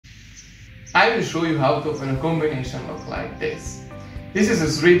I will show you how to open a combination lock like this. This is a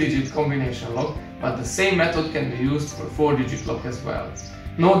 3-digit combination lock, but the same method can be used for a 4-digit lock as well.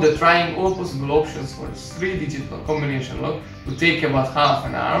 Note that trying all possible options for a 3-digit combination lock would take about half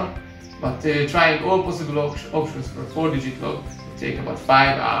an hour, but trying all possible options for a 4-digit lock would take about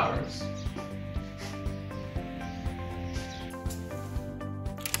 5 hours.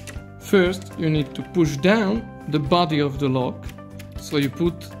 First, you need to push down the body of the lock, so you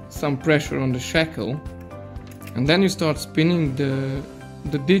put some pressure on the shackle, and then you start spinning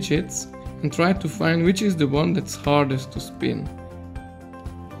the digits and try to find which is the one that's hardest to spin.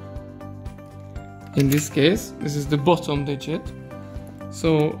 In this case, this is the bottom digit,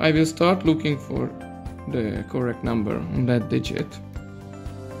 so I will start looking for the correct number on that digit.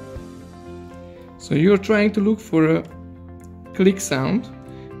 So you're trying to look for a click sound,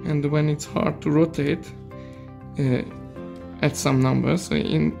 and when it's hard to rotate at some number, so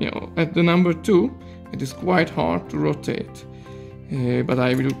at the number 2 it is quite hard to rotate, but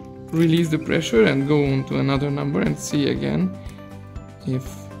I will release the pressure and go on to another number and see again if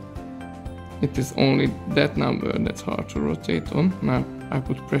it is only that number that's hard to rotate on. Now I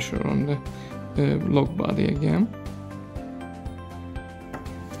put pressure on the lock body again,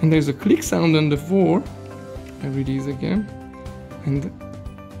 and there's a click sound on the 4. I release again, and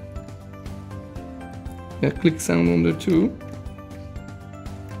a click sound on the 2.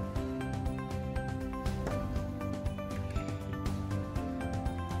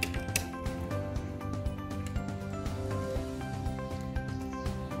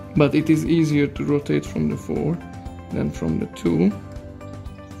 But it is easier to rotate from the 4 than from the 2.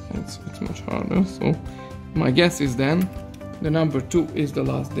 It's much harder. So my guess is then the number 2 is the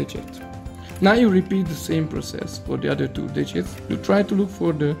last digit. Now you repeat the same process for the other 2 digits. You try to look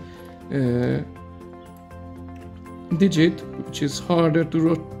for the digit which is harder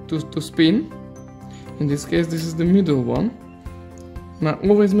to spin. In this case, this is the middle one. Now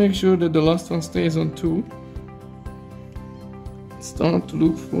always make sure that the last one stays on 2. Start to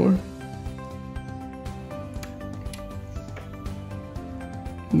look for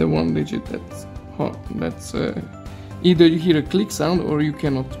the one digit that's hot. That's either you hear a click sound or you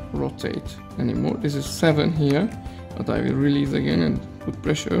cannot rotate anymore. This is 7 here, but I will release again and put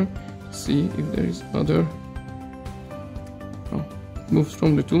pressure to see if there is other. Oh, moves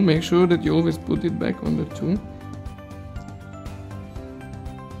from the 2. Make sure that you always put it back on the 2.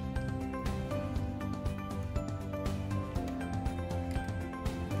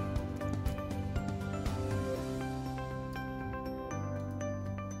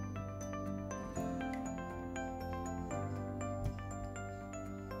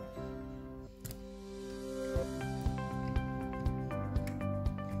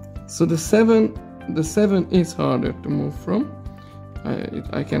 So the 7 is harder to move from.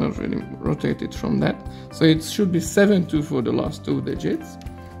 I cannot really rotate it from that. So it should be 7-2 for the last 2 digits.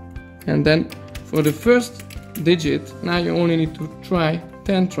 And then for the first digit, now you only need to try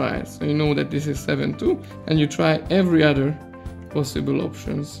 10 tries. So you know that this is 7-2, and you try every other possible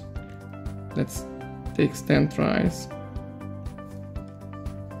options. That takes 10 tries.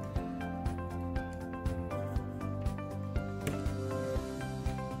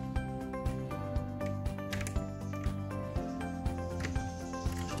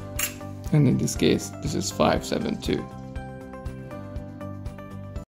 And in this case, this is 5-7-2.